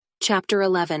Chapter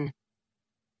 11.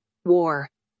 War.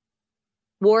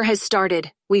 War has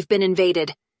started. We've been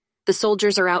invaded. The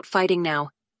soldiers are out fighting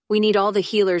now. We need all the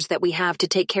healers that we have to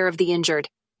take care of the injured.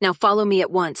 Now follow me at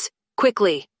once.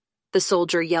 Quickly! The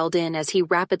soldier yelled in as he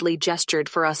rapidly gestured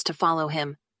for us to follow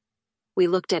him. We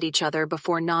looked at each other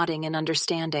before nodding in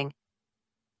understanding.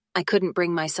 I couldn't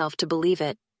bring myself to believe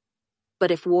it. But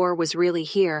if war was really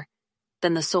here,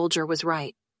 then the soldier was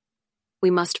right. We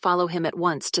must follow him at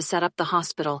once to set up the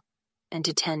hospital and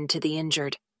to tend to the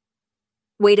injured.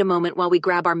 Wait a moment while we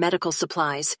grab our medical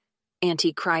supplies,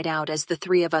 Auntie cried out as the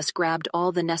three of us grabbed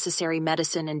all the necessary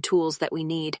medicine and tools that we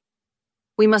need.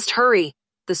 We must hurry,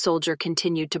 the soldier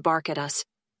continued to bark at us.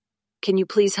 Can you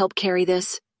please help carry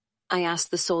this? I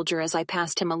asked the soldier as I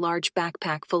passed him a large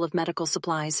backpack full of medical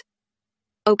supplies.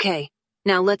 Okay,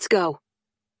 now let's go.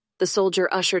 The soldier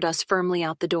ushered us firmly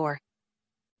out the door.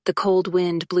 The cold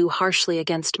wind blew harshly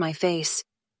against my face.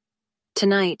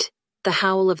 Tonight, the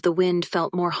howl of the wind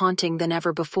felt more haunting than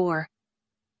ever before.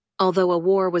 Although a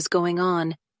war was going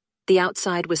on, the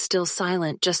outside was still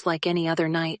silent just like any other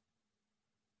night.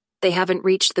 They haven't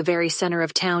reached the very center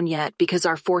of town yet because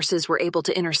our forces were able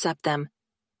to intercept them.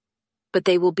 But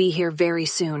they will be here very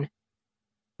soon.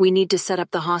 We need to set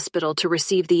up the hospital to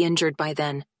receive the injured by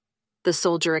then, the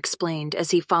soldier explained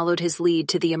as he followed his lead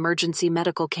to the emergency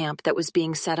medical camp that was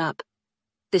being set up.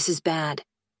 This is bad.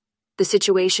 The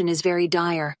situation is very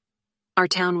dire. Our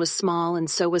town was small and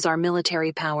so was our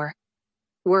military power.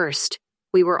 Worst,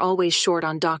 we were always short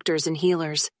on doctors and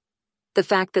healers. The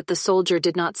fact that the soldier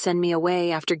did not send me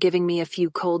away after giving me a few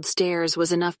cold stares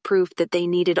was enough proof that they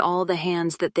needed all the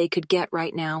hands that they could get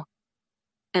right now.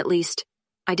 At least,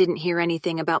 I didn't hear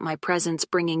anything about my presence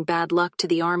bringing bad luck to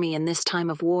the army in this time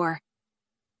of war.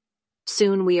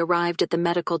 Soon we arrived at the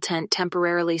medical tent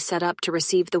temporarily set up to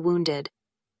receive the wounded.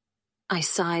 I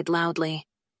sighed loudly.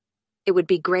 It would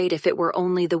be great if it were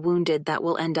only the wounded that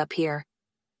will end up here.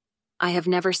 I have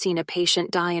never seen a patient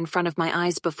die in front of my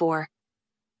eyes before.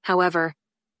 However,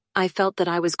 I felt that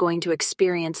I was going to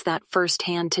experience that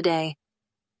firsthand today,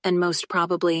 and most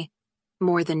probably,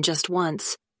 more than just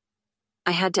once.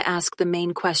 I had to ask the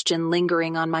main question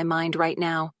lingering on my mind right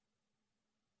now.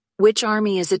 Which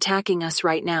army is attacking us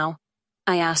right now?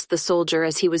 I asked the soldier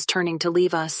as he was turning to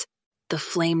leave us. The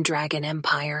Flame Dragon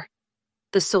Empire,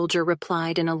 the soldier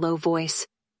replied in a low voice.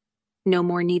 No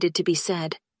more needed to be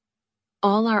said.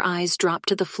 All our eyes dropped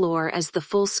to the floor as the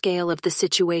full scale of the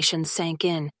situation sank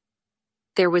in.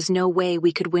 There was no way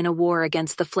we could win a war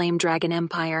against the Flame Dragon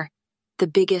Empire, the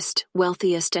biggest,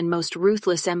 wealthiest, and most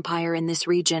ruthless empire in this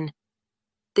region.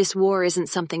 This war isn't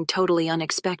something totally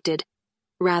unexpected.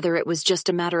 Rather, it was just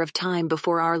a matter of time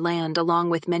before our land, along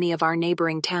with many of our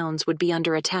neighboring towns, would be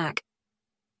under attack.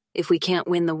 If we can't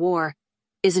win the war,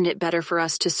 isn't it better for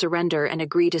us to surrender and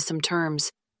agree to some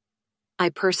terms? I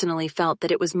personally felt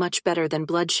that it was much better than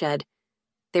bloodshed.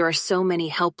 There are so many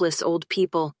helpless old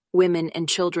people, women, and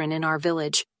children in our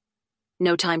village.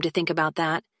 No time to think about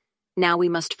that. Now we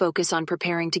must focus on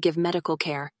preparing to give medical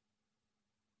care.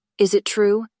 Is it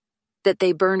true that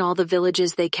they burn all the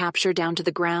villages they capture down to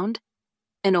the ground?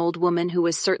 An old woman who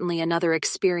was certainly another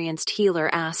experienced healer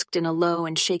asked in a low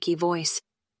and shaky voice.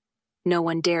 No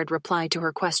one dared reply to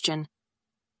her question.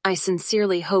 I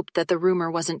sincerely hoped that the rumor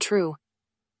wasn't true,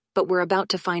 but we're about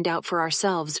to find out for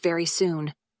ourselves very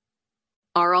soon.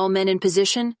 Are all men in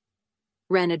position?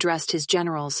 Ren addressed his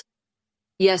generals.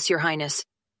 Yes, Your Highness.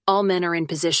 All men are in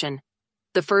position.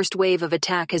 The first wave of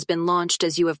attack has been launched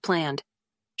as you have planned.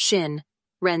 Shin,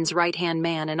 Ren's right-hand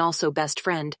man and also best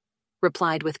friend,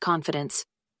 replied with confidence.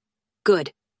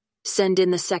 Good. Send in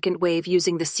the second wave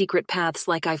using the secret paths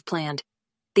like I've planned.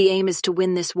 The aim is to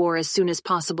win this war as soon as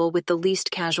possible with the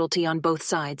least casualty on both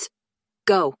sides.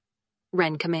 Go,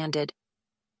 Ren commanded.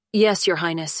 Yes, Your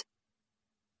Highness.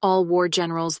 All war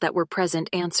generals that were present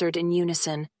answered in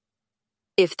unison.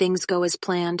 If things go as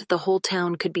planned, the whole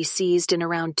town could be seized in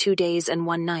around 2 days and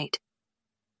 1 night.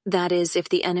 That is, if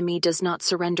the enemy does not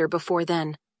surrender before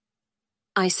then.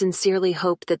 I sincerely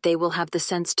hope that they will have the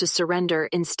sense to surrender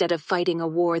instead of fighting a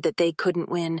war that they couldn't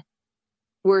win.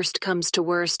 Worst comes to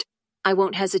worst, I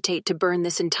won't hesitate to burn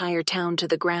this entire town to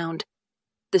the ground.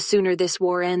 The sooner this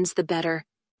war ends, the better.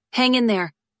 Hang in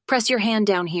there. Press your hand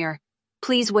down here.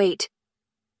 Please wait.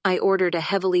 I ordered a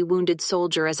heavily wounded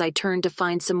soldier as I turned to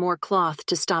find some more cloth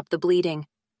to stop the bleeding.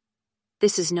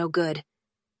 This is no good.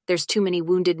 There's too many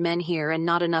wounded men here and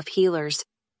not enough healers.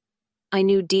 I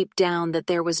knew deep down that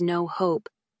there was no hope,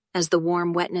 as the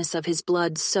warm wetness of his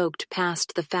blood soaked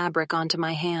past the fabric onto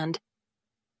my hand.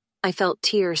 I felt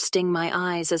tears sting my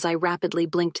eyes as I rapidly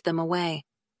blinked them away.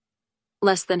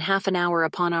 Less than half an hour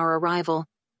upon our arrival,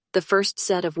 The first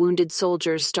set of wounded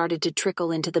soldiers started to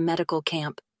trickle into the medical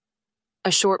camp.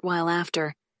 A short while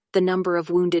after, the number of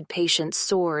wounded patients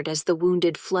soared as the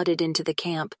wounded flooded into the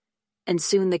camp, and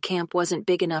soon the camp wasn't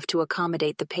big enough to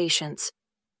accommodate the patients.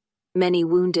 Many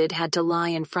wounded had to lie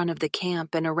in front of the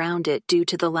camp and around it due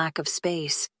to the lack of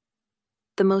space.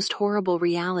 The most horrible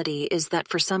reality is that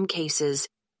for some cases,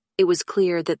 it was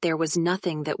clear that there was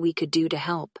nothing that we could do to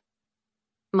help.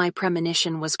 My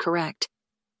premonition was correct.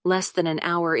 Less than an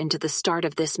hour into the start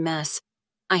of this mess,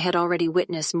 I had already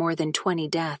witnessed more than 20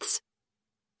 deaths.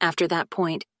 After that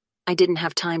point, I didn't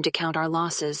have time to count our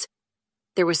losses.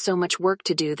 There was so much work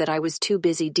to do that I was too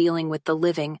busy dealing with the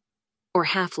living, or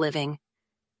half-living.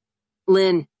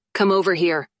 "Lynn, come over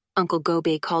here," Uncle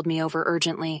Gobe called me over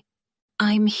urgently.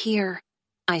 "I'm here,"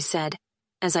 I said,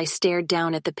 as I stared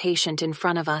down at the patient in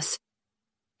front of us.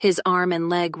 His arm and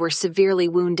leg were severely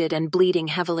wounded and bleeding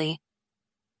heavily.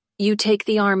 "You take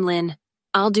the arm, Lynn.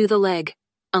 I'll do the leg,"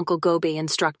 Uncle Gobe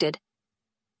instructed.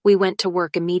 We went to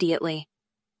work immediately.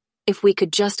 If we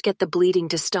could just get the bleeding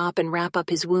to stop and wrap up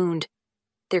his wound,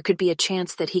 there could be a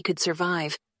chance that he could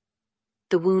survive.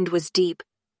 The wound was deep,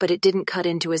 but it didn't cut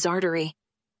into his artery.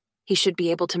 He should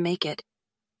be able to make it.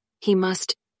 He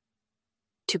must...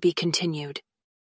 To be continued.